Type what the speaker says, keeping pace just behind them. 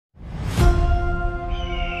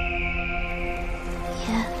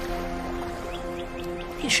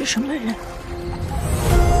是什么人？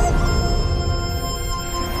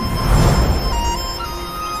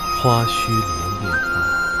花须连月花，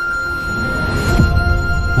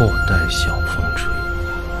莫待晓风吹。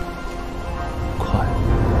快，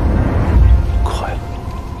快！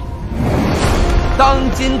当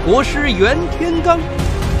今国师袁天罡，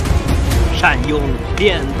善用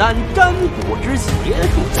炼丹占卜之邪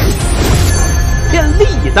术，骗历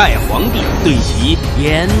代皇帝对其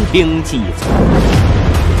言听计从，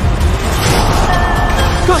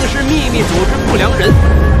更是秘密组织不良人，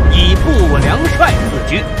以不良帅自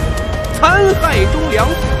居，残害忠良，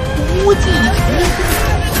无计于事。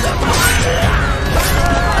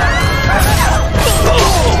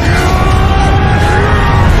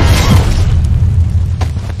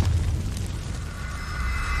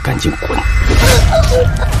赶紧滚！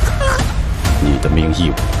你的命一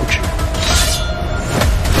无不知，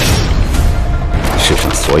世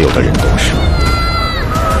上所有的人都是。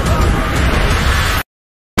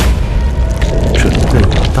准备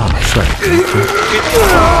大帅之尊。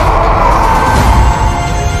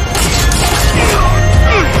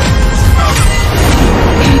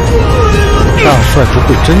大帅不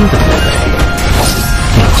会真的以为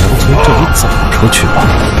你能从这里走出去吧？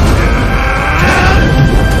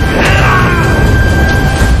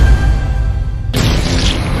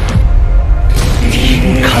林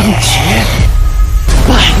康杰，百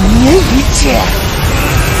年一见。